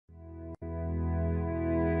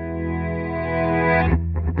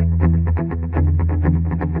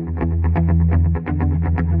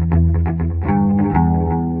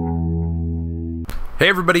Hey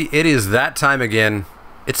everybody, it is that time again.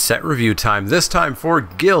 It's set review time, this time for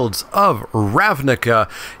Guilds of Ravnica.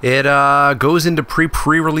 It goes into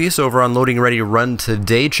pre-release over on Loading Ready Run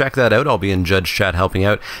today. Check that out. I'll be in Judge Chat helping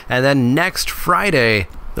out. And then next Friday,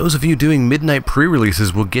 those of you doing midnight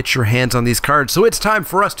pre-releases will get your hands on these cards. So it's time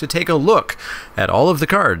for us to take a look at all of the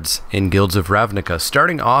cards in Guilds of Ravnica,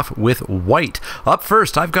 starting off with white. Up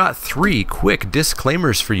first, I've got 3 quick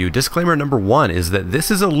disclaimers for you. Disclaimer number 1 is that this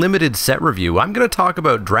is a limited set review. I'm going to talk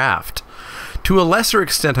about draft. To a lesser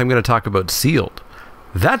extent, I'm going to talk about sealed.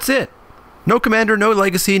 That's it. No Commander, no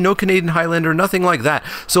Legacy, no Canadian Highlander, nothing like that.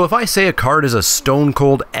 So if I say a card is a stone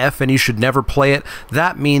cold F and you should never play it,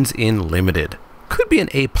 that means in limited. Could be an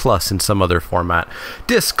A+ in some other format.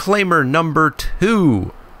 Disclaimer number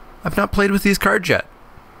 2. I've not played with these cards yet.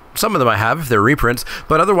 Some of them I have if they're reprints,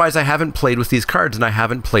 but otherwise I haven't played with these cards and I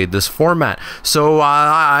haven't played this format. So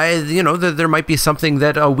there might be something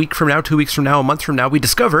that a week from now, 2 weeks from now, a month from now we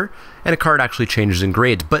discover and a card actually changes in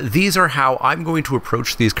grades. But these are how I'm going to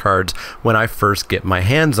approach these cards when I first get my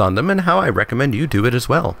hands on them and how I recommend you do it as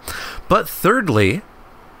well. But thirdly,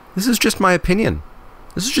 this is just my opinion.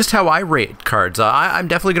 This is just how I rate cards. I'm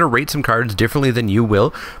definitely going to rate some cards differently than you will.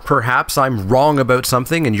 Perhaps I'm wrong about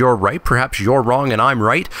something and you're right. Perhaps you're wrong and I'm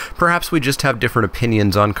right. Perhaps we just have different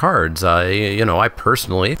opinions on cards. I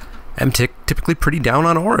personally am typically pretty down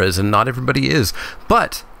on auras, and not everybody is.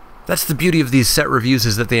 But that's the beauty of these set reviews,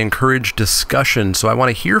 is that they encourage discussion. So I want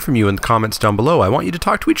to hear from you in the comments down below. I want you to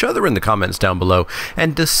talk to each other in the comments down below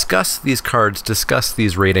and discuss these cards, discuss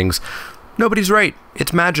these ratings. Nobody's right.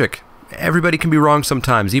 It's magic. Everybody can be wrong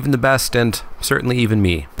sometimes, even the best, and certainly even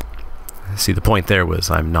me. See, the point there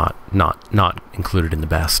was I'm not included in the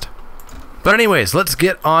best. But anyways, let's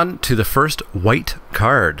get on to the first white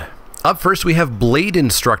card. Up first, we have Blade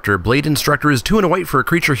Instructor. Blade Instructor is 2 and a white for a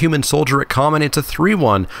creature human soldier at common. It's a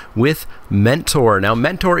 3/1 with Mentor. Now,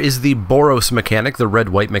 Mentor is the Boros mechanic, the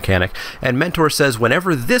red-white mechanic, and Mentor says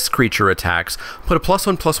whenever this creature attacks, put a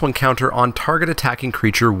 +1/+1 counter on target attacking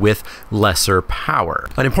creature with lesser power.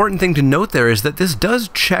 An important thing to note there is that this does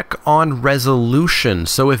check on resolution.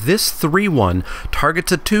 So if this 3/1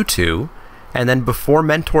 targets a 2/2, and then before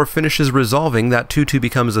Mentor finishes resolving, that 2/2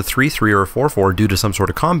 becomes a 3/3 or a 4/4 due to some sort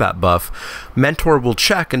of combat buff, Mentor will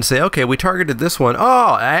check and say, okay, we targeted this one.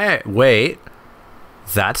 Oh, hey, wait.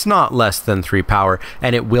 That's not less than 3 power,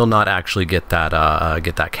 and it will not actually get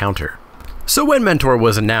that counter. So when Mentor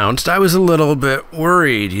was announced, I was a little bit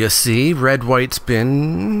worried. You see, red-white's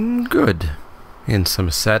been good in some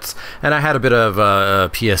sets, and I had a bit of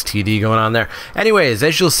PSTD going on there. Anyways,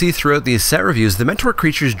 as you'll see throughout these set reviews, the Mentor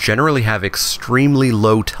creatures generally have extremely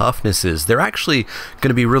low toughnesses. They're actually going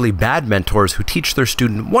to be really bad mentors who teach their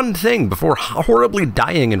student one thing before horribly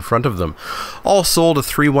dying in front of them. All sold, a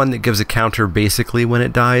 3/1 that gives a counter basically when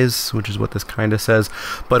it dies, which is what this kind of says,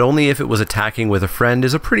 but only if it was attacking with a friend,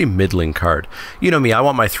 is a pretty middling card. You know me, I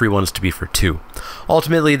want my 3/1s to be for 2.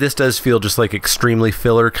 Ultimately, this does feel just like extremely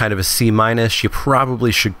filler, kind of a C-. You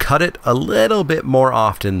probably should cut it a little bit more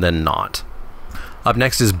often than not. Up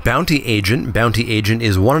next is Bounty Agent. Bounty Agent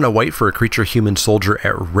is 1 and a white for a creature human soldier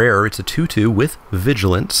at rare. It's a 2/2 with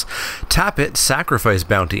Vigilance. Tap it, sacrifice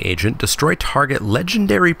Bounty Agent, destroy target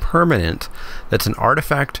legendary permanent that's an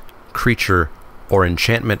artifact, creature, or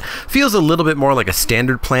enchantment. Feels a little bit more like a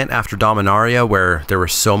standard plant after Dominaria, where there were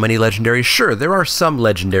so many legendaries. Sure, there are some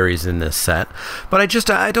legendaries in this set, but I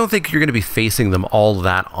don't think you're going to be facing them all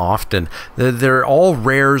that often. They're all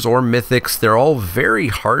rares or mythics. They're all very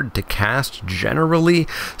hard to cast generally.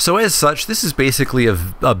 So as such, this is basically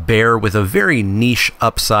a bear with a very niche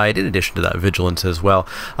upside, in addition to that Vigilance as well.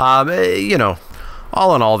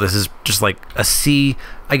 All in all, this is just like a C.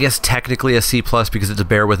 I guess technically a C+ because it's a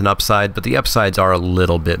bear with an upside, but the upsides are a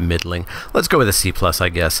little bit middling. Let's go with a C+, I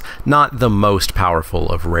guess. Not the most powerful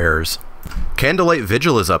of rares. Candlelight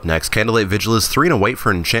Vigil is up next. Candlelight Vigil is 3 and a white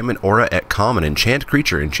for an enchantment aura at common. Enchanted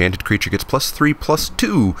creature gets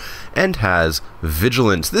 +3/+2 and has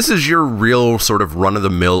Vigilance. This is your real sort of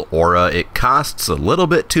run-of-the-mill aura. It costs a little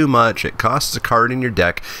bit too much. It costs a card in your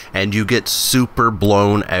deck, and you get super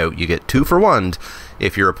blown out. You get 2 for 1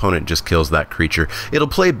 if your opponent just kills that creature. It'll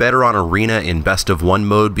play better on Arena in best of 1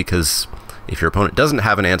 mode because if your opponent doesn't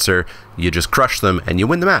have an answer, you just crush them and you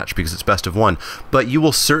win the match because it's best of 1. But you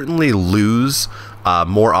will certainly lose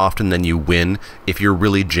more often than you win if you're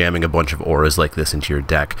really jamming a bunch of auras like this into your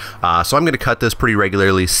deck. So I'm going to cut this pretty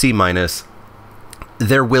regularly, C-.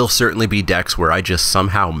 There will certainly be decks where I just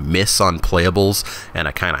somehow miss on playables and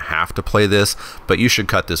I kind of have to play this, but you should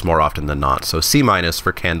cut this more often than not. So C-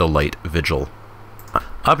 for Candlelight Vigil.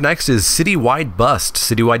 Up next is Citywide Bust.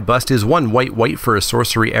 Citywide Bust is 1 white for a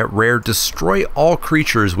sorcery at rare. Destroy all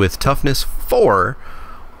creatures with toughness 4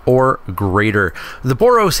 or greater. The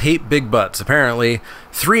Boros hate big butts, apparently.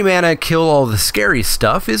 3 mana, kill all the scary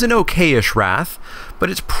stuff is an okayish wrath,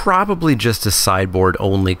 but it's probably just a sideboard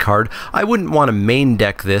only card. I wouldn't want to main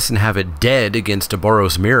deck this and have it dead against a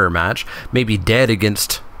Boros mirror match, maybe dead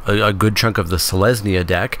against a good chunk of the Selesnya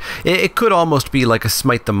deck. It could almost be like a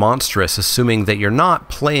Smite the Monstrous, assuming that you're not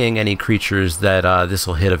playing any creatures that this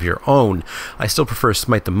will hit of your own. I still prefer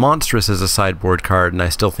Smite the Monstrous as a sideboard card, and I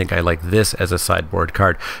still think I like this as a sideboard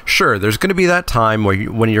card. Sure, there's going to be that time where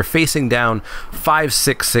when you're facing down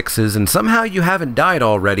 5/6/6s and somehow you haven't died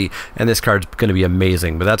already, and this card's going to be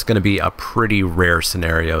amazing, but that's going to be a pretty rare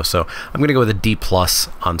scenario, so I'm going to go with a D+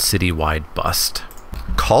 on Citywide Bust.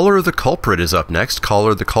 Collar the Culprit is up next.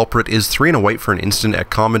 Collar the Culprit is 3 and a white for an instant at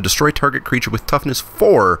common. Destroy target creature with toughness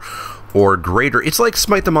 4 or greater. It's like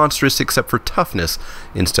Smite the Monstrous except for toughness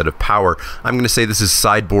instead of power. I'm going to say this is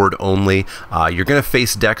sideboard only. You're going to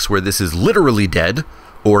face decks where this is literally dead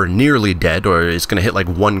or nearly dead, or it's going to hit like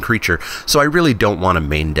 1 creature, so I really don't want to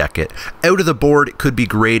main deck it. Out of the board, it could be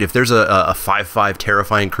great. If there's a 5/5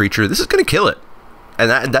 terrifying creature, this is going to kill it.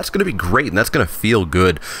 And that's going to be great, and that's going to feel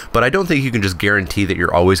good. But I don't think you can just guarantee that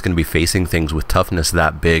you're always going to be facing things with toughness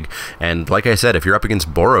that big. And like I said, if you're up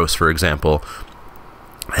against Boros, for example,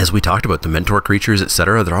 as we talked about, the mentor creatures,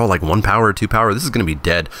 etc., they're all like 1 power or 2 power. This is going to be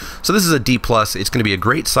dead. So this is a D+. It's going to be a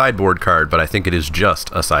great sideboard card, but I think it is just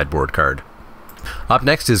a sideboard card. Up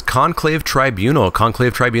next is Conclave Tribunal.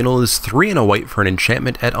 Conclave Tribunal is 3 and a white for an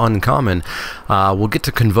enchantment at uncommon. We'll get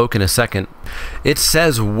to Convoke in a second. It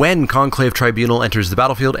says when Conclave Tribunal enters the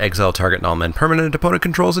battlefield, exile target non-land permanent opponent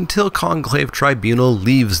controls until Conclave Tribunal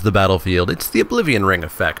leaves the battlefield. It's the Oblivion Ring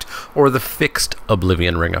effect, or the fixed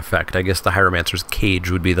Oblivion Ring effect. I guess the Hieromancer's Cage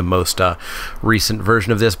would be the most recent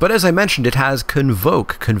version of this. But as I mentioned, it has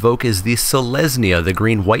Convoke. Convoke is the Selesnya, the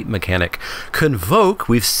green-white mechanic. Convoke,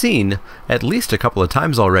 we've seen at least a couple of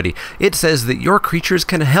times already. It says that your creatures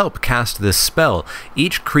can help cast this spell.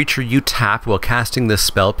 Each creature you tap while casting this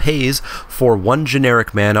spell pays for 1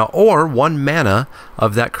 generic mana or 1 mana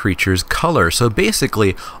of that creature's color. So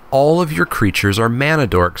basically, all of your creatures are mana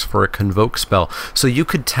dorks for a Convoke spell. So you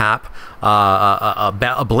could tap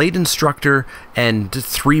a Blade Instructor and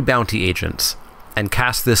 3 Bounty Agents and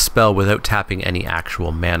cast this spell without tapping any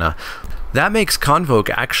actual mana. That makes Convoke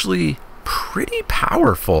actually pretty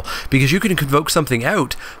powerful, because you can convoke something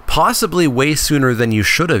out possibly way sooner than you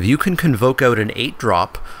should have. You can convoke out an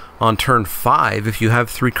 8-drop on turn 5 if you have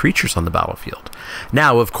 3 creatures on the battlefield.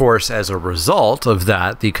 Now, of course, as a result of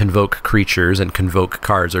that, the Convoke creatures and Convoke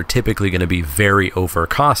cards are typically going to be very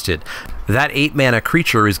overcosted. That 8 mana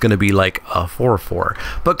creature is going to be like a 4/4.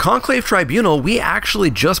 But Conclave Tribunal, we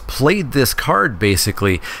actually just played this card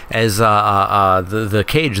basically as the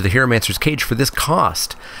cage, the Hieromancer's Cage, for this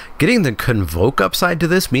cost. Getting the Convoke upside to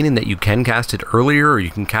this, meaning that you can cast it earlier or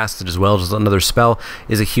you can cast it as well as another spell,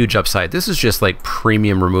 is a huge upside. This is just like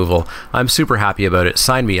premium removal. I'm super happy about it.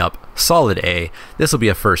 Sign me up. Solid A. This will be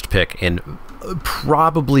a first pick in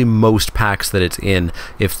probably most packs that it's in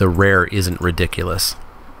if the rare isn't ridiculous.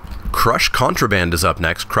 Crush Contraband is up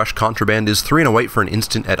next. Crush Contraband is 3 and a white for an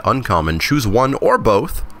instant at uncommon. Choose 1 or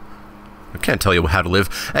both. I can't tell you how to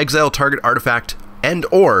live. Exile target artifact and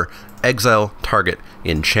or exile target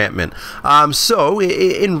enchantment. So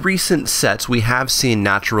in recent sets, we have seen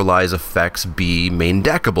naturalize effects be main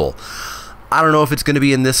deckable. I don't know if it's going to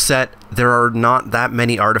be in this set. There are not that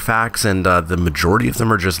many artifacts, and the majority of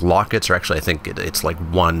them are just lockets, or actually I think it's like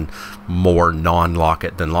 1 more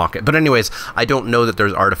non-locket than locket. But anyways, I don't know that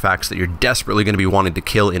there's artifacts that you're desperately going to be wanting to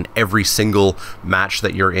kill in every single match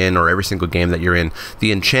that you're in, or every single game that you're in.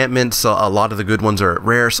 The enchantments, a lot of the good ones are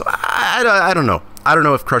rare, so I don't know. I don't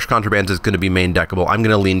know if Crush Contraband is going to be main deckable. I'm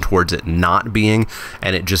going to lean towards it not being,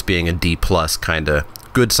 and it just being a D+ kind of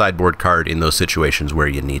good sideboard card in those situations where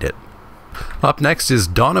you need it. Up next is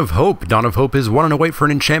Dawn of Hope. Dawn of Hope is 1 and a white for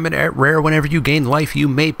an enchantment at rare. Whenever you gain life, you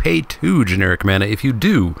may pay 2 generic mana. If you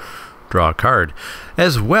do, draw a card.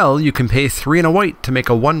 As well, you can pay 3 and a white to make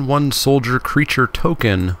a 1/1 soldier creature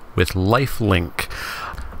token with lifelink.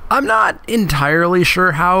 I'm not entirely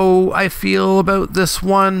sure how I feel about this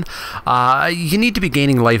one. You need to be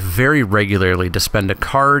gaining life very regularly to spend a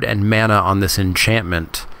card and mana on this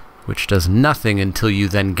enchantment, which does nothing until you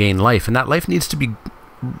then gain life. And that life needs to be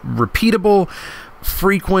repeatable,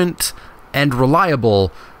 frequent, and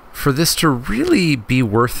reliable for this to really be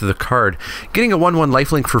worth the card. Getting a 1/1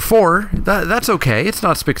 lifelink for 4, that's okay. It's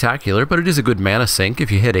not spectacular, but it is a good mana sink.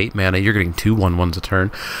 If you hit 8 mana, you're getting 2 1/1s a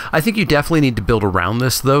turn. I think you definitely need to build around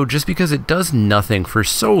this, though, just because it does nothing for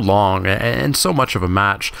so long and so much of a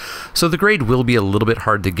match. So the grade will be a little bit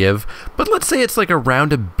hard to give, but let's say it's like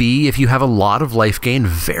around a B if you have a lot of life gain,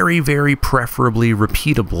 very, very preferably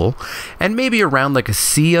repeatable, and maybe around like a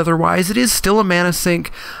C otherwise. It is still a mana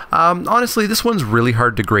sink. Honestly, this one's really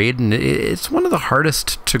hard to grade, and it's one of the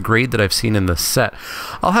hardest to grade that I've seen in the set.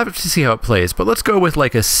 I'll have to see how it plays, but let's go with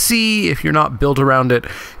like a C if you're not built around it,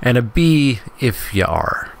 and a B if you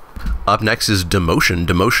are. Up next is Demotion.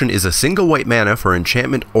 Demotion is a single white mana for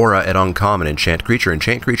enchantment aura at uncommon. Enchant creature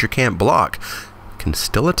can't block, can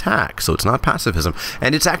still attack, so it's not pacifism,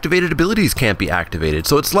 and its activated abilities can't be activated.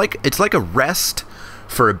 So it's like a rest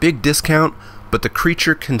for a big discount, but the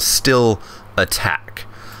creature can still attack.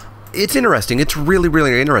 It's interesting. It's really,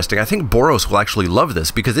 really interesting. I think Boros will actually love this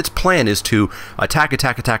because its plan is to attack.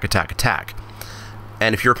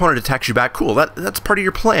 And if your opponent attacks you back, cool, that's part of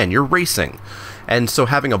your plan. You're racing. And so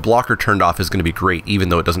having a blocker turned off is going to be great, even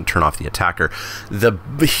though it doesn't turn off the attacker. The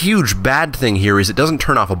huge bad thing here is it doesn't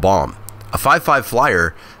turn off a bomb. A 5/5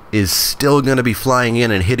 flyer is still going to be flying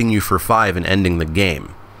in and hitting you for 5 and ending the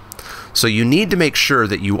game. So you need to make sure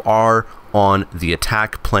that you are on the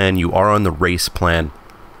attack plan, you are on the race plan.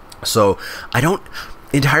 So I don't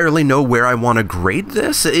entirely know where I want to grade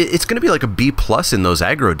this. It's going to be like a B+ in those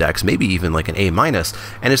aggro decks, maybe even like an A-,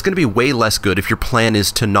 and it's going to be way less good if your plan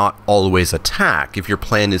is to not always attack, if your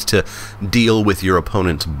plan is to deal with your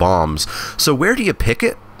opponent's bombs. So where do you pick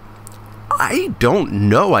it? I don't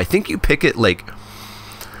know. I think you pick it like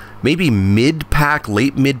maybe mid-pack,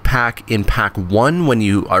 late mid-pack in pack 1 when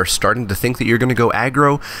you are starting to think that you're going to go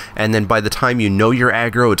aggro, and then by the time you know you're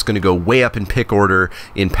aggro, it's going to go way up in pick order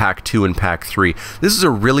in pack 2 and pack 3. This is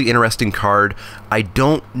a really interesting card. I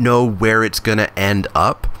don't know where it's going to end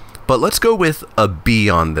up, but let's go with a B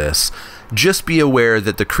on this. Just be aware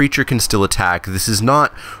that the creature can still attack. This is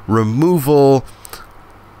not removal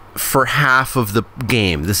for half of the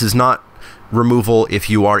game. This is not removal if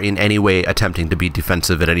you are in any way attempting to be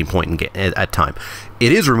defensive at any point at time.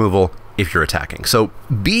 It is removal if you're attacking. So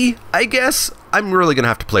B, I guess. I'm really going to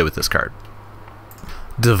have to play with this card.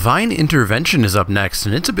 Divine Intervention is up next,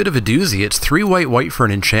 and it's a bit of a doozy. It's 3 white for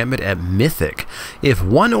an enchantment at Mythic. If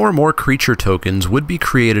 1 or more creature tokens would be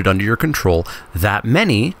created under your control, that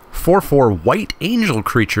many 4/4 white angel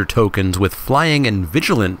creature tokens with flying and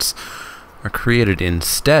vigilance are created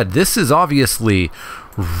instead. This is obviously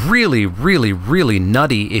really, really, really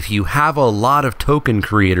nutty if you have a lot of token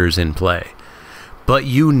creators in play. But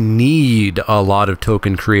you need a lot of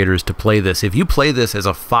token creators to play this. If you play this as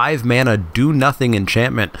a 5 mana do-nothing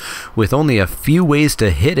enchantment with only a few ways to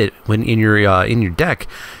hit it when in your deck,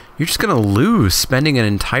 you're just going to lose spending an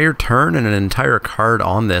entire turn and an entire card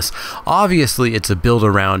on this. Obviously, it's a build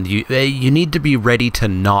around. You need to be ready to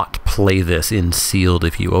not play this in sealed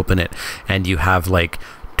if you open it and you have like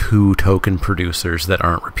 2 token producers that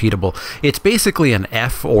aren't repeatable. It's basically an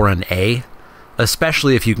F or an A,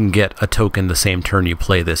 especially if you can get a token the same turn you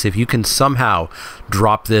play this. If you can somehow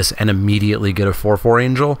drop this and immediately get a 4/4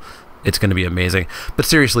 angel, it's going to be amazing. But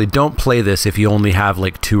seriously, don't play this if you only have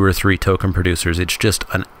like 2 or 3 token producers. It's just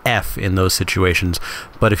an F in those situations.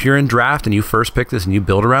 But if you're in draft and you first pick this and you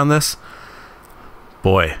build around this,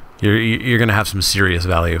 boy, you're going to have some serious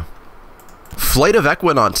value. Flight of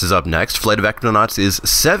Equinox is up next. Flight of Equinox is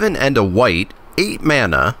 7 and a white, 8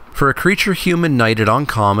 mana. For a creature human knight at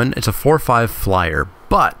uncommon, it's a 4/5 flyer,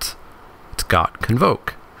 but it's got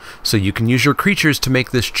Convoke. So you can use your creatures to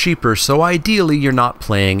make this cheaper, so ideally you're not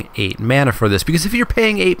playing 8 mana for this, because if you're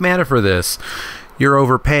paying 8 mana for this, you're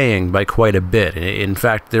overpaying by quite a bit. In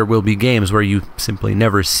fact, there will be games where you simply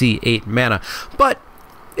never see 8 mana. But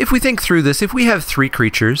if we think through this, if we have 3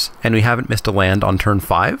 creatures and we haven't missed a land on turn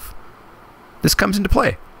 5, this comes into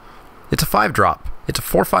play. It's a 5-drop. It's a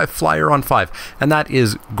 4/5 flyer on 5, and that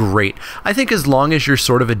is great. I think as long as you're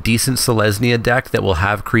sort of a decent Selesnya deck that will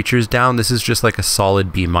have creatures down, this is just like a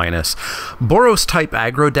solid B-. Boros-type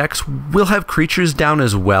aggro decks will have creatures down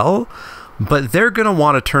as well, but they're going to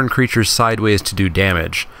want to turn creatures sideways to do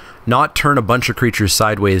damage, not turn a bunch of creatures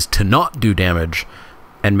sideways to not do damage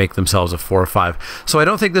and make themselves a 4 or 5. So I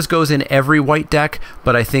don't think this goes in every white deck,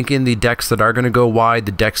 but I think in the decks that are going to go wide,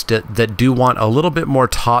 the decks that do want a little bit more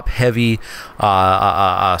top-heavy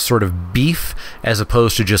sort of beef, as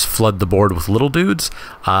opposed to just flood the board with little dudes,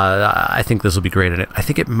 I think this will be great in it. I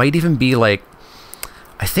think it might even be like,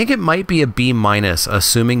 I think it might be a B-,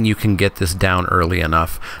 assuming you can get this down early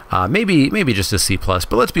enough. Maybe just a C+,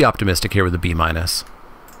 but let's be optimistic here with a B-.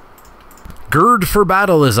 Gird for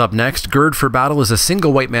Battle is up next. Gird for Battle is a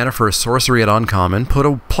single white mana for a sorcery at uncommon. Put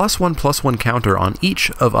a +1/+1 counter on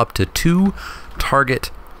each of up to 2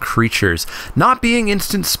 target creatures. Not being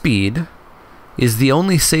instant speed is the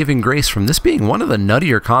only saving grace from this being one of the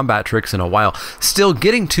nuttier combat tricks in a while. Still,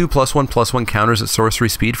 getting 2 +1/+1 counters at sorcery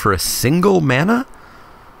speed for a single mana?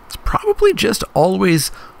 It's probably just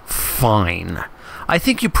always fine. I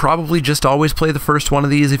think you probably just always play the first one of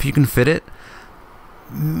these if you can fit it.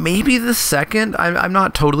 Maybe the second. I'm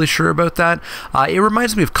not totally sure about that. It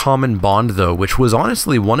reminds me of Common Bond, though, which was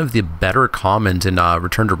honestly one of the better commons in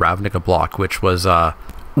Return to Ravnica block, which was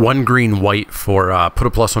 1 green white for put a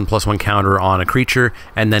 +1/+1 counter on a creature,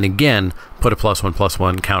 and then again put a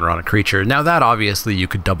 +1/+1 counter on a creature. Now that obviously you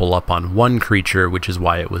could double up on one creature, which is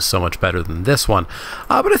why it was so much better than this one.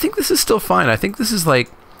 But I think this is still fine. I think this is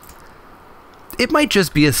like, it might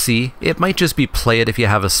just be a C. It might just be play it if you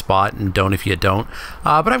have a spot and don't if you don't.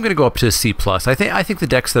 But I'm going to go up to a C+. I think the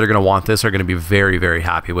decks that are going to want this are going to be very, very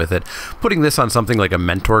happy with it. Putting this on something like a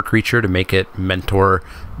mentor creature to make it mentor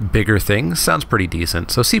bigger things sounds pretty decent.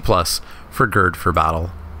 So C+ for Gird for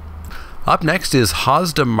Battle. Up next is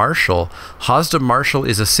Hazda Marshal. Hazda Marshal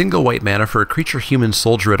is a single white mana for a creature human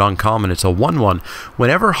soldier at uncommon. It's a 1/1.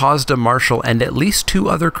 Whenever Hazda Marshal and at least 2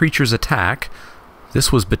 other creatures attack, this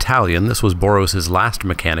was Battalion, this was Boros' last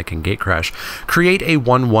mechanic in Gatecrash, create a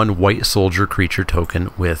 1/1 white soldier creature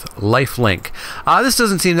token with lifelink. This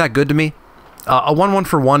doesn't seem that good to me. A 1/1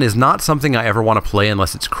 for 1 is not something I ever want to play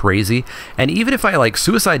unless it's crazy, and even if I like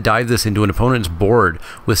suicide dive this into an opponent's board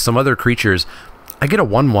with some other creatures, I get a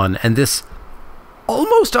 1/1 and this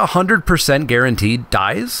almost 100% guaranteed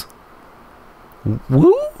dies?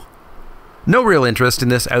 Woo? No real interest in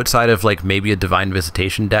this outside of like maybe a Divine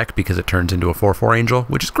Visitation deck because it turns into a 4/4 Angel,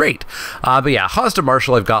 which is great. But yeah, Hazda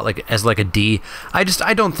Marshal I've got like as like a D. I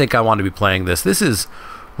don't think I want to be playing this. This is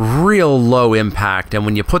real low impact, and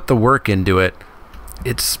when you put the work into it,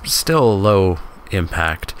 it's still low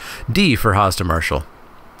impact. D for Hazda Marshal.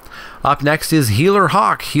 Up next is Healer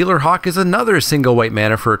Hawk. Healer Hawk is another single white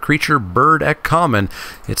mana for a creature bird at common.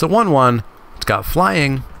 It's a 1/1. It's got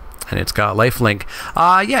flying, and it's got lifelink.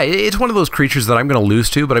 Yeah, it's one of those creatures that I'm going to lose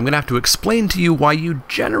to, but I'm going to have to explain to you why you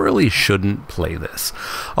generally shouldn't play this.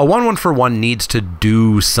 A 1/1 for 1 needs to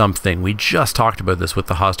do something. We just talked about this with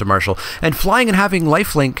the Hazda Marshal, and flying and having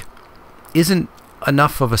lifelink isn't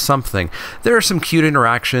enough of a something. There are some cute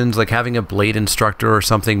interactions, like having a Blade Instructor or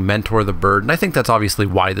something mentor the bird, and I think that's obviously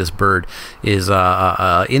why this bird is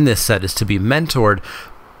in this set, is to be mentored.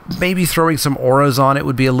 Maybe throwing some auras on it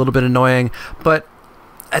would be a little bit annoying, but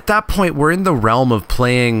at that point, we're in the realm of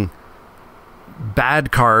playing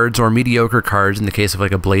bad cards or mediocre cards in the case of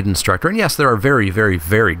like a Blade Instructor. And yes, there are very, very,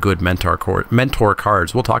 very good mentor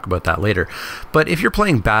cards. We'll talk about that later. But if you're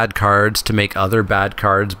playing bad cards to make other bad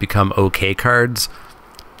cards become okay cards,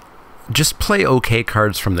 just play okay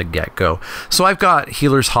cards from the get-go. So I've got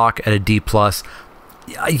Healer's Hawk at a D+.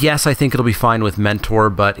 Yes, I think it'll be fine with Mentor,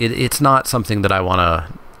 but it's not something that I want to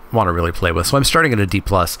really play with. So I'm starting at a D+.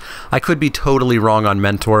 I could be totally wrong on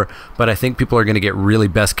Mentor, but I think people are going to get really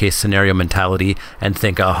best case scenario mentality and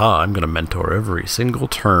think, aha, I'm going to mentor every single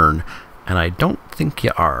turn. And I don't think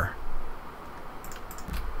you are.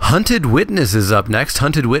 Hunted Witness is up next.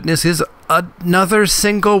 Hunted Witness is another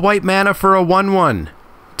single white mana for a 1/1.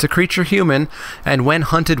 It's a creature human, and when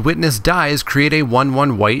Hunted Witness dies, create a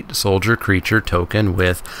 1/1 white soldier creature token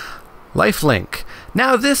with lifelink.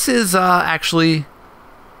 Now this is actually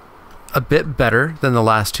a bit better than the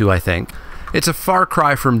last two, I think. It's a far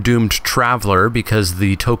cry from Doomed Traveler because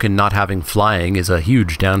the token not having flying is a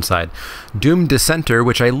huge downside. Doomed Dissenter,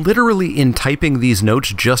 which I literally in typing these notes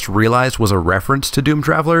just realized was a reference to Doomed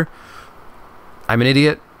Traveler. I'm an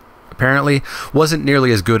idiot. Apparently wasn't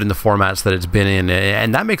nearly as good in the formats that it's been in,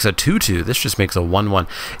 and that makes a 2/2. This just makes a 1/1.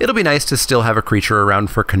 It'll be nice to still have a creature around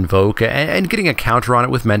for Convoke, and getting a counter on it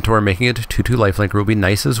with Mentor, making it a 2/2 lifelink will be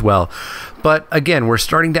nice as well. But again, we're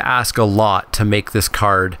starting to ask a lot to make this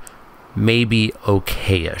card maybe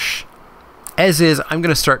okay-ish. As is, I'm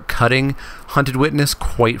going to start cutting Hunted Witness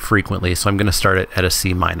quite frequently, so I'm going to start it at a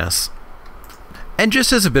C-. And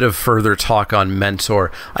just as a bit of further talk on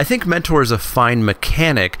Mentor, I think Mentor is a fine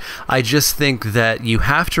mechanic. I just think that you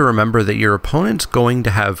have to remember that your opponent's going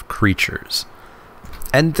to have creatures.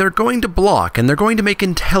 And they're going to block, and they're going to make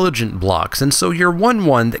intelligent blocks. And so your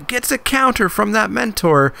 1/1 that gets a counter from that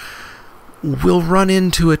Mentor will run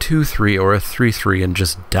into a 2/3 or a 3/3 and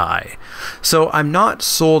just die. So I'm not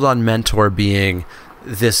sold on Mentor being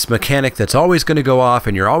this mechanic that's always going to go off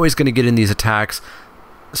and you're always going to get in these attacks.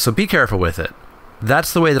 So be careful with it.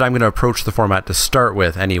 That's the way that I'm going to approach the format to start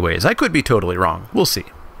with anyways. I could be totally wrong. We'll see.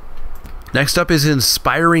 Next up is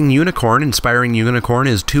Inspiring Unicorn. Inspiring Unicorn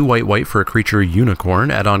is 2 white for a creature unicorn.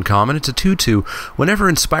 Add-on common, it's a 2/2. Whenever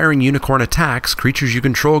Inspiring Unicorn attacks, creatures you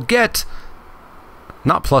control get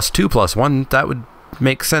not +2/+1, that would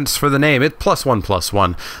make sense for the name. It's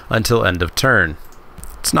 +1/+1 until end of turn.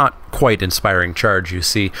 It's not quite Inspiring Charge, you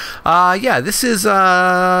see. Yeah, this is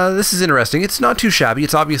interesting. It's not too shabby.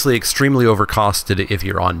 It's obviously extremely overcosted if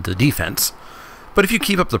you're on the defense. But if you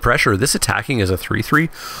keep up the pressure, this attacking is a 3/3,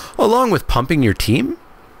 along with pumping your team.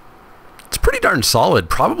 It's pretty darn solid.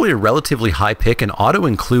 Probably a relatively high pick and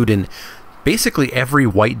auto-include in basically every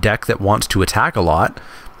white deck that wants to attack a lot.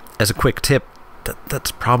 As a quick tip,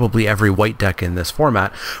 that's probably every white deck in this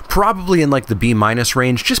format. Probably in like the B-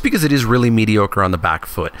 range, just because it is really mediocre on the back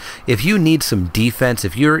foot. If you need some defense,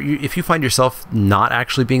 if you find yourself not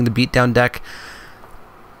actually being the beatdown deck,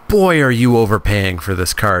 boy, are you overpaying for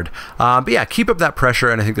this card. But yeah, keep up that pressure,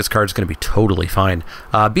 and I think this card's going to be totally fine.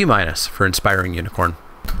 B- for Inspiring Unicorn.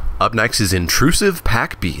 Up next is Intrusive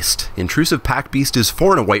Pack Beast. Intrusive Pack Beast is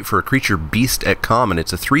 4 and a white for a creature beast at common.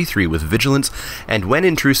 It's a 3/3 with vigilance, and when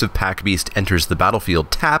Intrusive Pack Beast enters the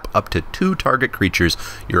battlefield, tap up to 2 target creatures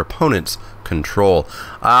your opponents control.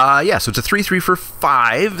 Yeah, so it's a 3/3 for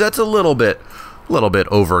 5. That's a little bit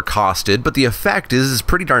overcosted, but the effect is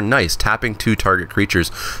pretty darn nice, tapping 2 target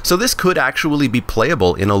creatures. So this could actually be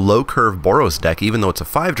playable in a low curve Boros deck, even though it's a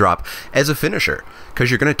 5-drop, as a finisher,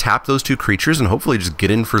 because you're going to tap those 2 creatures and hopefully just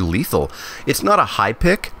get in for lethal. It's not a high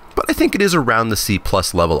pick, but I think it is around the C+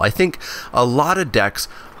 level. I think a lot of decks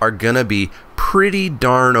are going to be pretty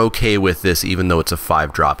darn okay with this, even though it's a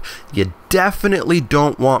 5-drop. You definitely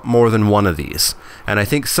don't want more than one of these. And I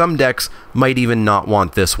think some decks might even not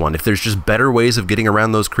want this one. If there's just better ways of getting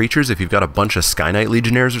around those creatures, if you've got a bunch of Sky Knight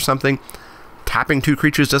Legionnaires or something, tapping 2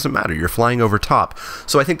 creatures doesn't matter. You're flying over top.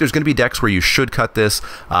 So I think there's going to be decks where you should cut this.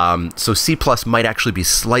 So C+ might actually be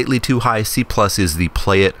slightly too high. C+ is the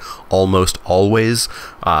play it almost always.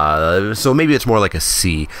 So maybe it's more like a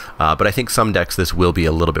C. But I think some decks this will be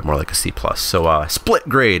a little bit more like a C+. So split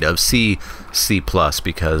grade of C+,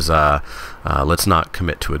 because let's not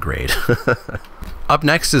commit to a grade. Up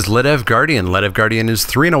next is Ledev Guardian. Ledev Guardian is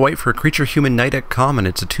 3 and a white for a creature human knight at common.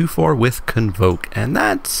 It's a 2/4 with Convoke, and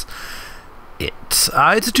that's it. It's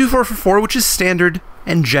a 2/4 for 4, which is standard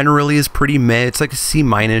and generally is pretty meh. It's like a C-.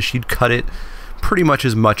 You'd cut it pretty much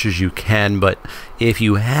as you can, but if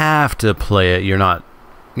you have to play it, you're not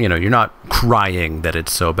crying that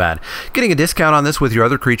it's so bad. Getting a discount on this with your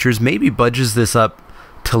other creatures maybe budges this up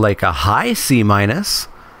to like a high C-,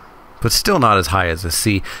 but still not as high as a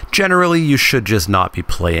C. Generally, you should just not be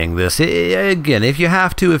playing this. Again, if you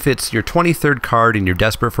have to, if it's your 23rd card and you're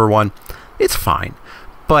desperate for one, it's fine.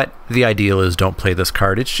 But the ideal is don't play this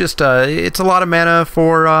card. It's just, it's a lot of mana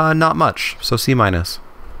for not much, so C-. Light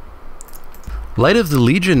of the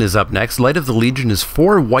Legion is up next. Light of the Legion is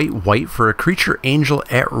 4 white for a creature angel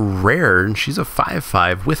at rare, and she's a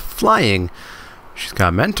 5/5 with flying. She's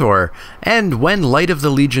got Mentor, and when Light of the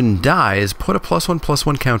Legion dies, put a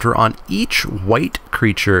 +1/+1 counter on each white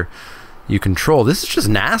creature you control. This is just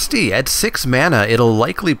nasty. At 6 mana, it'll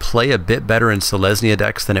likely play a bit better in Selesnya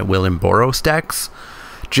decks than it will in Boros decks,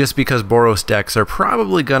 just because Boros decks are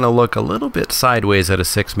probably going to look a little bit sideways at a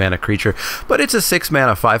 6 mana creature, but it's a 6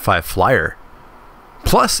 mana 5/5 flyer.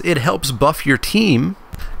 Plus, it helps buff your team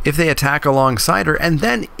if they attack alongside her, and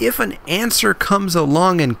then if an answer comes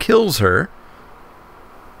along and kills her,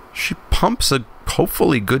 she pumps a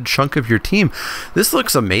hopefully good chunk of your team. This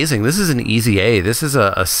looks amazing. This is an easy A. This is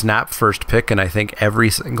a snap first pick, and I think every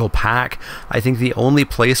single pack. I think the only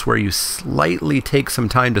place where you slightly take some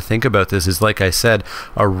time to think about this is, like I said,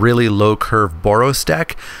 a really low curve Boros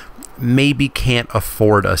deck maybe can't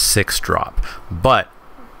afford a 6-drop, but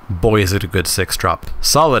boy is it a good 6-drop.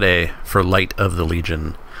 Solid A for Light of the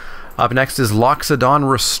Legion. Up next is Loxodon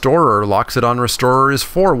Restorer. Loxodon Restorer is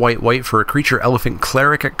 4 white for a creature elephant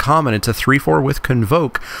cleric at common. It's a 3/4 with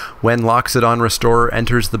Convoke. When Loxodon Restorer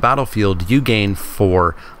enters the battlefield, you gain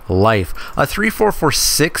 4 life. A 3/4 for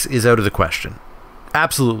 6 is out of the question.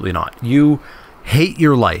 Absolutely not. You hate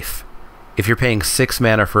your life if you're paying 6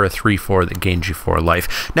 mana for a 3/4 that gains you 4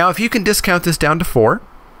 life. Now, if you can discount this down to 4,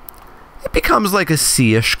 it becomes like a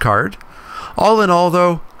C-ish card. All in all,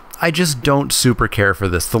 though, I just don't super care for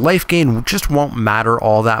this. The life gain just won't matter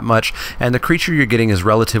all that much, and the creature you're getting is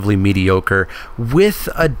relatively mediocre. With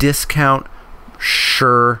a discount,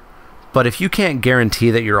 sure, but if you can't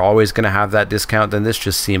guarantee that you're always going to have that discount, then this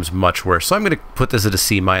just seems much worse. So I'm going to put this at a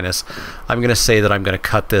C-. I'm going to say that I'm going to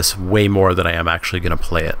cut this way more than I am actually going to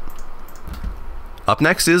play it. Up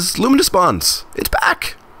next is Luminous Bonds. It's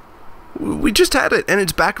back! we just had it, and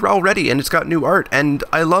it's back already, and it's got new art, and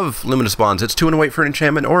I love Luminous Bonds. It's 2 and a white for an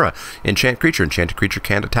enchantment aura. Enchant creature. Enchanted creature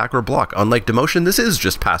can't attack or block. Unlike Demotion, this is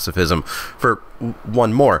just pacifism for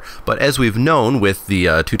 1 more. But as we've known with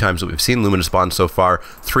the 2 times that we've seen Luminous Bonds so far,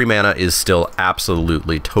 3 mana is still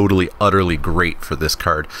absolutely, totally, utterly great for this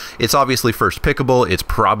card. It's obviously first pickable. It's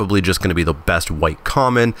probably just going to be the best white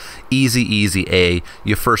common. Easy, easy A.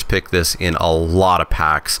 You first pick this in a lot of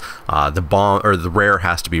packs. The rare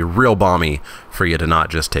has to be real bomby for you to not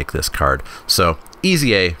just take this card. So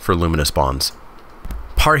easy A for Luminous Bonds.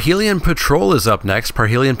 Parhelion Patrol is up next.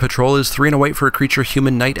 Parhelion Patrol is 3 and a white for a creature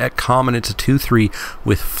human knight at common. It's a 2/3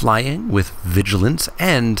 with flying, with vigilance,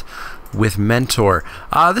 and with mentor.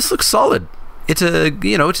 This looks solid. It's a,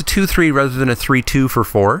 it's a 2/3 rather than a 3/2 for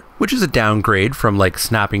 4, which is a downgrade from like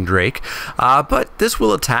Snapping Drake. But this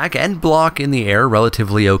will attack and block in the air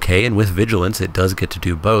relatively okay, and with vigilance it does get to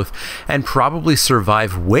do both, and probably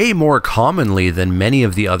survive way more commonly than many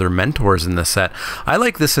of the other mentors in the set. I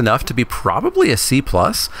like this enough to be probably a C+.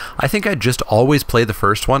 I think I'd just always play the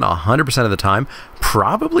first one 100% of the time,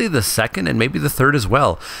 probably the second and maybe the third as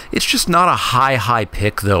well. It's just not a high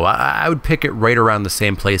pick though. I would pick it right around the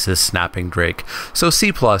same place as Snapping Drake. So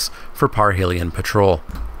C+ for Parhelion Patrol.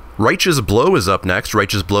 Righteous Blow is up next.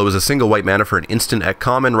 Righteous Blow is a single white mana for an instant at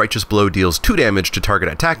common. Righteous Blow deals 2 damage to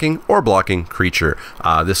target attacking or blocking creature.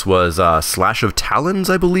 This was Slash of Talons,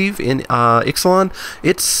 I believe, in Ixalan.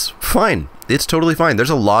 It's fine. It's totally fine. There's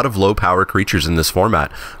a lot of low power creatures in this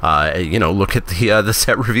format. Look at the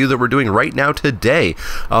set review that we're doing right now today.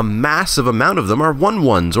 A massive amount of them are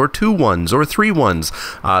 1/1s or 2/1s or 3/1s.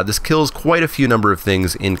 This kills quite a few number of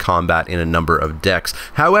things in combat in a number of decks.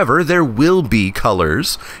 However, there will be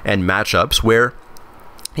colors and matchups where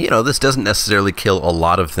this doesn't necessarily kill a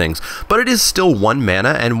lot of things, but it is still 1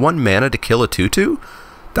 mana, and 1 mana to kill a 2/2?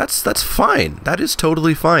 That's fine. That is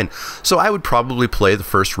totally fine. So I would probably play the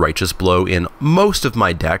first Righteous Blow in most of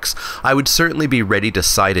my decks. I would certainly be ready to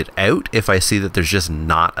side it out if I see that there's just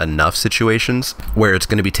not enough situations where it's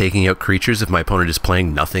going to be taking out creatures if my opponent is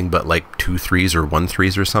playing nothing but like 2/3s or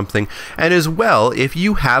 1/3s or something. And as well, if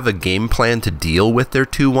you have a game plan to deal with their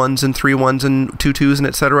 2/1s and 3/1s and 2/2s and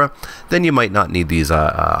etc., then you might not need these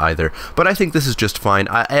either. But I think this is just fine.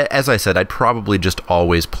 As I said, I'd probably just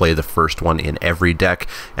always play the first one in every deck,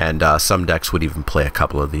 and some decks would even play a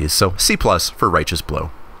couple of these. So C+ for Righteous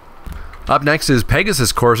Blow. Up next is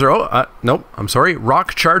Pegasus Courser. Nope, I'm sorry,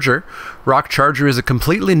 Rock Charger. Rock Charger is a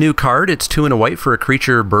completely new card. It's 2 and a white for a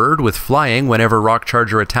creature bird with flying. Whenever Rock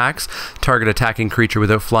Charger attacks, target attacking creature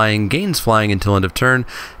without flying gains flying until end of turn,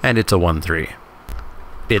 and it's a 1/3.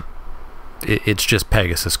 It's just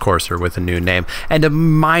Pegasus Courser with a new name, and a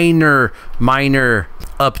minor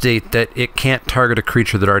update that it can't target a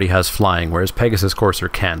creature that already has flying, whereas Pegasus Courser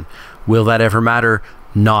can. Will that ever matter?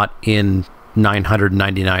 Not in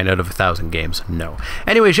 999 out of 1,000 games. No.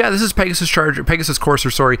 Anyways, yeah, this is Pegasus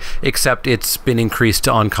Courser, sorry, except it's been increased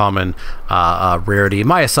to uncommon rarity.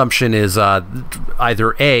 My assumption is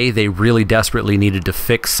either A, they really desperately needed to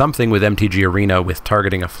fix something with MTG Arena with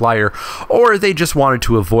targeting a flyer, or they just wanted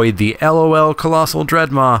to avoid the LOL Colossal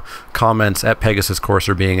Dreadmaw comments at Pegasus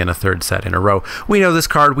Courser being in a 3rd set in a row. We know this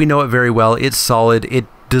card, we know it very well, it's solid, it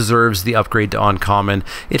deserves the upgrade to uncommon.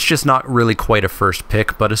 It's just not really quite a first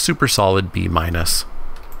pick, but a super solid B-.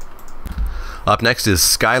 Up next is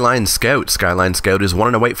Skyline Scout. Skyline Scout is 1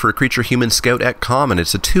 and a white for a creature human scout at common.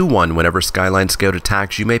 It's a 2/1. Whenever Skyline Scout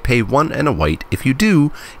attacks, you may pay 1 and a white. If you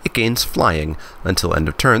do, it gains flying until end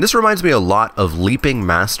of turn. This reminds me a lot of Leaping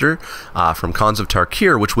Master from Khans of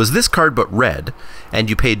Tarkir, which was this card but red, and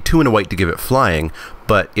you paid 2 and a white to give it flying,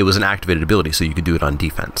 but it was an activated ability, so you could do it on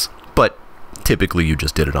defense. But typically you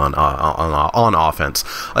just did it on offense.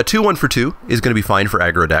 A 2/1 for 2 is going to be fine for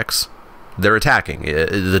aggro decks. They're attacking.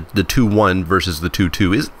 The 2/1 versus the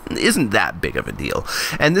 2/2 isn't that big of a deal.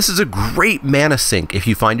 And this is a great mana sink if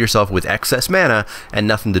you find yourself with excess mana and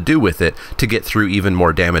nothing to do with it to get through even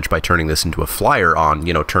more damage by turning this into a flyer on,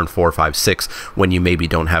 turn 4, 5, 6 when you maybe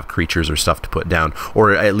don't have creatures or stuff to put down,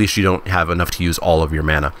 or at least you don't have enough to use all of your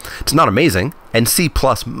mana. It's not amazing, and C+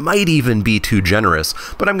 might even be too generous,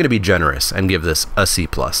 but I'm going to be generous and give this a C+.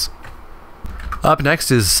 Up next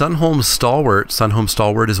is Sunholm Stalwart. Sunholm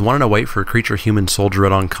Stalwart is 1 and a white for a creature human soldier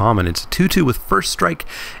at uncommon. It's a 2/2 with first strike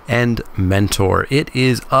and mentor. It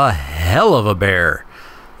is a hell of a bear.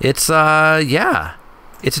 It's it's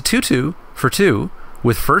a 2/2 for 2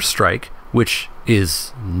 with first strike, which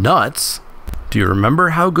is nuts. Do you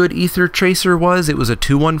remember how good Ether Chaser was? It was a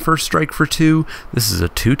 2/1 first strike for 2. This is a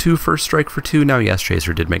 2/2 first strike for 2. Now, yes,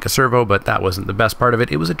 Chaser did make a servo, but that wasn't the best part of it.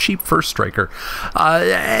 It was a cheap first striker.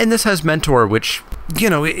 And this has Mentor, which, you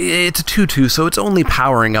know, it's a 2/2, so it's only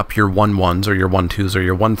powering up your 1/1s or your 1/2s or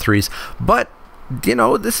your 1/3s, but you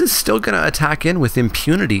know, this is still going to attack in with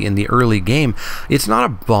impunity in the early game. It's not a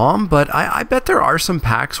bomb, but I bet there are some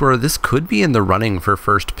packs where this could be in the running for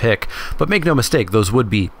first pick. But make no mistake, those would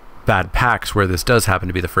be bad packs where this does happen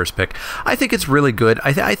to be the first pick. I think it's really good.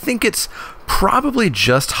 I think it's probably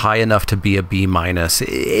just high enough to be a B-.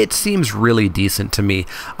 It seems really decent to me.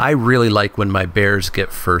 I really like when my bears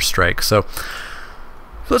get first strike. So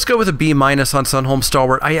let's go with a B- on Sunholm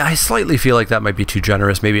Stalwart. I slightly feel like that might be too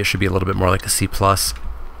generous. Maybe it should be a little bit more like a C+.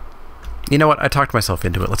 You know what? I talked myself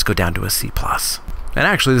into it. Let's go down to a C+. And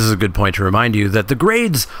actually, this is a good point to remind you that the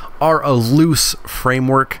grades are a loose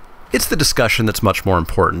framework. It's the discussion that's much more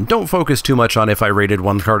important. Don't focus too much on if I rated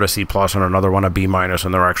one card a C+ and another one a B-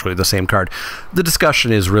 and they're actually the same card. The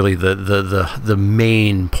discussion is really the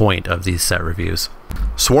main point of these set reviews.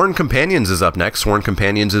 Sworn Companions is up next. Sworn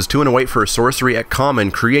Companions is 2 and a white for a sorcery at common.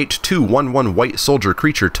 Create 2 1/1 white soldier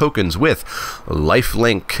creature tokens with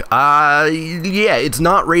lifelink. Yeah, it's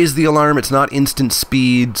not raise the alarm, it's not instant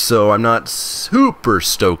speed, so I'm not super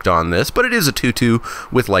stoked on this, but it is a 2/2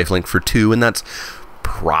 with lifelink for 2, and that's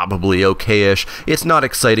probably okay-ish. It's not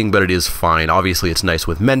exciting, but it is fine. Obviously, it's nice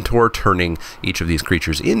with Mentor, turning each of these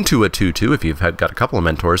creatures into a 2/2. If you've got a couple of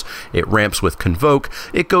Mentors, it ramps with Convoke.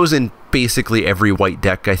 It goes in basically every white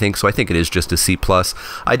deck, I think, so I think it is just a C+.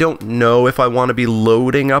 I don't know if I want to be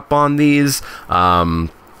loading up on these,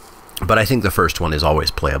 but I think the first one is always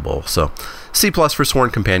playable. So C+ for Sworn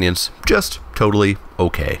Companions, just totally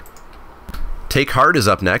okay. Take Heart is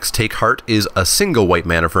up next. Take Heart is a single white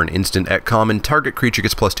mana for an instant at common. Target creature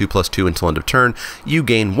gets +2/+2 until end of turn. You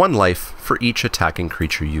gain 1 life for each attacking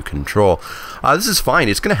creature you control. This is fine.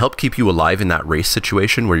 It's going to help keep you alive in that race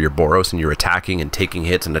situation where you're Boros and you're attacking and taking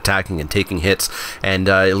hits and attacking and taking hits, and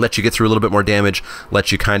it lets you get through a little bit more damage,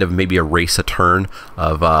 lets you kind of maybe erase a turn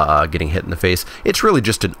of getting hit in the face. It's really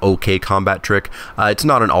just an okay combat trick. It's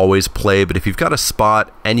not an always play, but if you've got a spot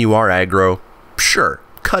and you are aggro, sure,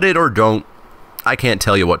 cut it or don't. I can't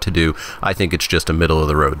tell you what to do. I think it's just a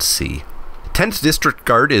middle-of-the-road C. 10th District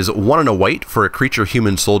Guard is 1 and a white for a creature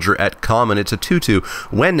human soldier at common. It's a 2/2.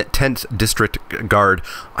 When 10th District Guard,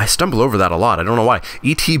 I stumble over that a lot, I don't know why.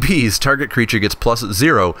 ETBs, target creature gets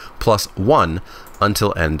 +0/+1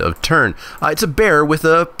 until end of turn. It's a bear with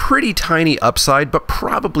a pretty tiny upside, but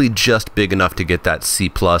probably just big enough to get that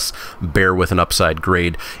C+ bear with an upside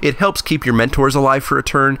grade. It helps keep your mentors alive for a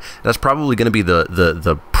turn. That's probably going to be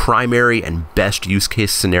the primary and best use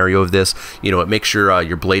case scenario of this. You know, it makes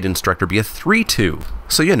your Blade Instructor be a 3/2.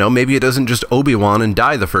 So, you know, maybe it doesn't just Obi-Wan and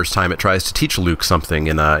die the first time it tries to teach Luke something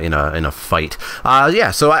in a fight.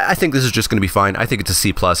 Yeah, so I think this is just going to be fine. I think it's a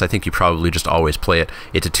C+. I think you probably just always play it.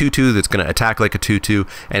 It's a 2/2 that's going to attack like a 2/2,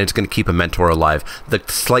 and it's going to keep a Mentor alive. The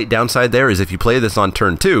slight downside there is if you play this on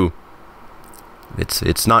turn 2,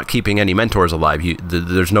 it's not keeping any Mentors alive.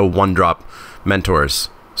 There's no 1-drop Mentors,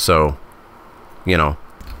 so, you know,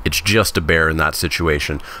 it's just a bear in that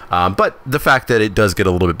situation. But the fact that it does get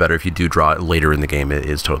a little bit better if you do draw it later in the game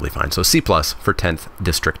is totally fine. So C+ for 10th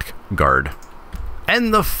District Guard.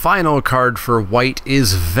 And the final card for white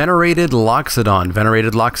is Venerated Loxodon.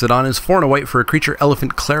 Venerated Loxodon is 4 and a white for a creature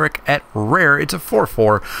elephant cleric at rare. It's a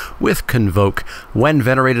 4/4 with Convoke. When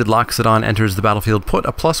Venerated Loxodon enters the battlefield, put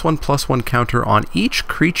a +1/+1 counter on each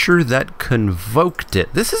creature that convoked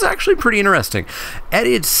it. This is actually pretty interesting. At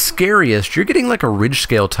its scariest, you're getting like a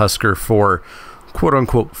Ridgescale Tusker for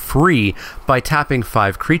quote-unquote free by tapping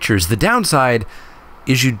 5 creatures. The downside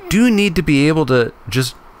is you do need to be able to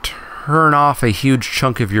just turn off a huge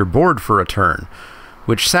chunk of your board for a turn,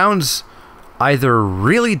 which sounds either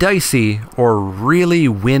really dicey or really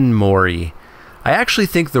win-more-y. I actually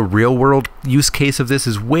think the real-world use case of this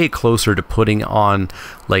is way closer to putting on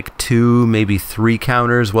like 2, maybe 3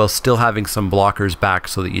 counters while still having some blockers back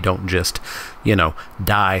so that you don't just, you know,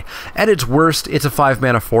 die. At its worst, it's a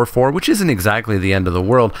 5-mana 4/4, which isn't exactly the end of the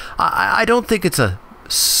world. I don't think it's a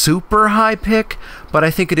super high pick, but I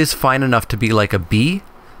think it is fine enough to be like a B.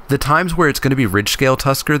 The times where it's going to be Ridgescale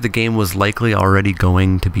Tusker, the game was likely already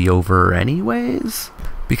going to be over anyways.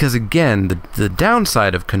 Because again, the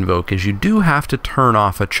downside of Convoke is you do have to turn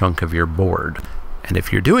off a chunk of your board. And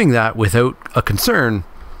if you're doing that without a concern,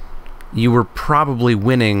 you were probably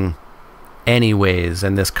winning anyways,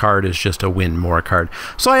 and this card is just a win more card.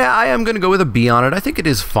 So I am going to go with a B on it. I think it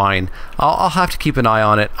is fine. I'll have to keep an eye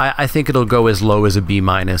on it. I think it'll go as low as a B-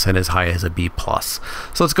 and as high as a B+.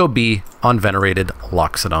 So let's go B on Venerated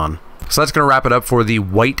Loxodon. So that's going to wrap it up for the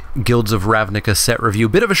white Guilds of Ravnica set review.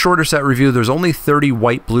 Bit of a shorter set review. There's only 30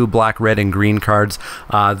 white, blue, black, red, and green cards.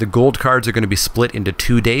 The gold cards are going to be split into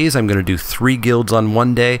 2 days. I'm going to do 3 guilds on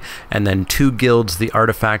one day, and then 2 guilds, the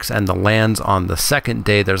artifacts, and the lands on the second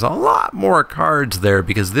day. There's a lot more cards there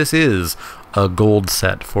because this is a gold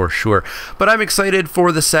set for sure. But I'm excited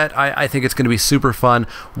for the set. I think it's going to be super fun.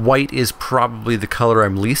 White is probably the color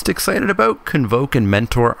I'm least excited about. Convoke and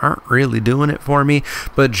Mentor aren't really doing it for me,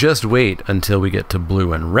 but just wait until we get to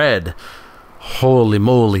blue and red. Holy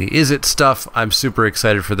moly, is it stuff? I'm super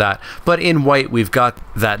excited for that. But in white, we've got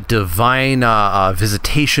that Divine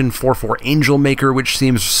Visitation 4/4 Angel Maker, which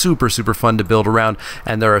seems super fun to build around,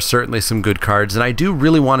 and there are certainly some good cards, and I do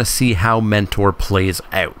really want to see how Mentor plays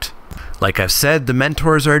out. Like I've said, the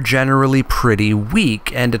mentors are generally pretty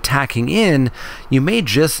weak, and attacking in, you may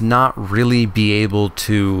just not really be able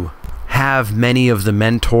to have many of the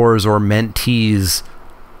mentors or mentees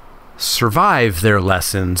survive their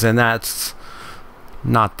lessons, and that's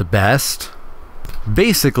not the best.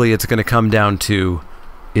 Basically, it's going to come down to,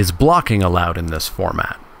 is blocking allowed in this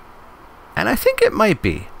format? And I think it might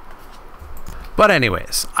be. But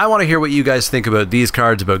anyways, I want to hear what you guys think about these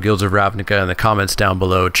cards, about Guilds of Ravnica, in the comments down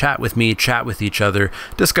below. Chat with me, chat with each other,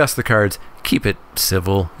 discuss the cards. Keep it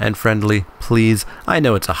civil and friendly, please. I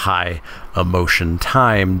know it's a high emotion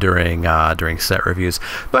time during set reviews.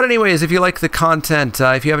 But anyways, if you like the content,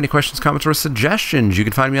 if you have any questions, comments, or suggestions, you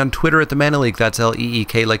can find me on Twitter at the Mana Leek. That's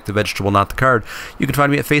L-E-E-K, like the vegetable, not the card. You can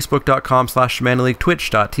find me at facebook.com/themanaleek,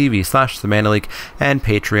 twitch.tv/themanaleek, and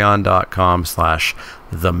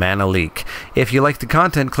patreon.com/themanaleek. If you like the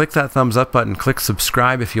content, click that thumbs up button, click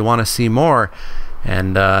subscribe if you want to see more.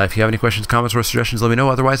 And if you have any questions, comments, or suggestions, let me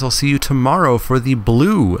know. Otherwise, I'll see you tomorrow for the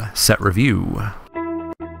blue set review.